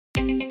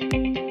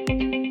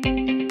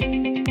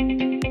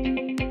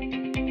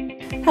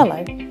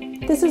Hello,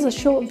 this is a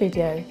short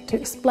video to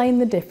explain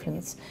the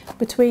difference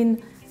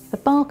between the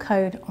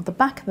barcode on the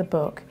back of the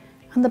book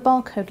and the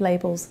barcode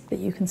labels that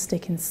you can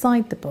stick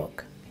inside the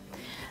book.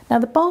 Now,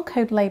 the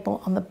barcode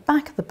label on the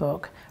back of the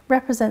book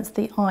represents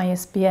the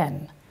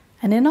ISBN,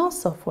 and in our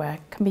software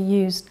can be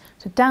used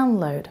to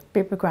download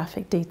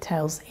bibliographic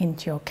details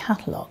into your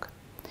catalogue.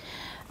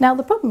 Now,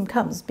 the problem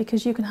comes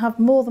because you can have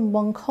more than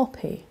one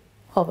copy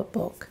of a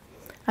book,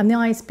 and the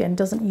ISBN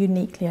doesn't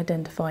uniquely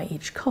identify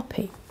each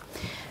copy.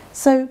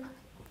 So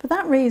for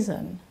that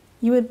reason,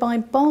 you would buy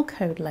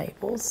barcode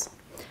labels,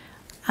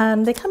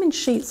 and they come in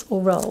sheets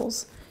or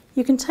rolls.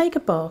 You can take a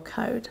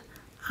barcode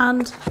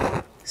and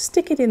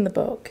stick it in the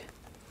book,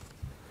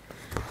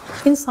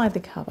 inside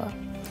the cover,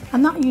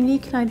 and that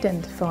uniquely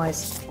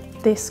identifies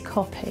this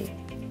copy.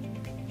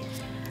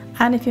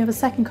 And if you have a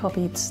second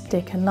copy, you'd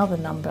stick another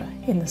number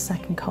in the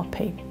second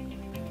copy.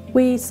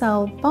 We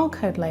sell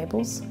barcode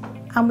labels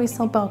and we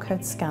sell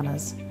barcode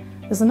scanners.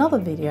 There's another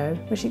video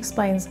which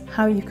explains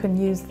how you can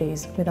use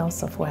these with our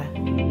software.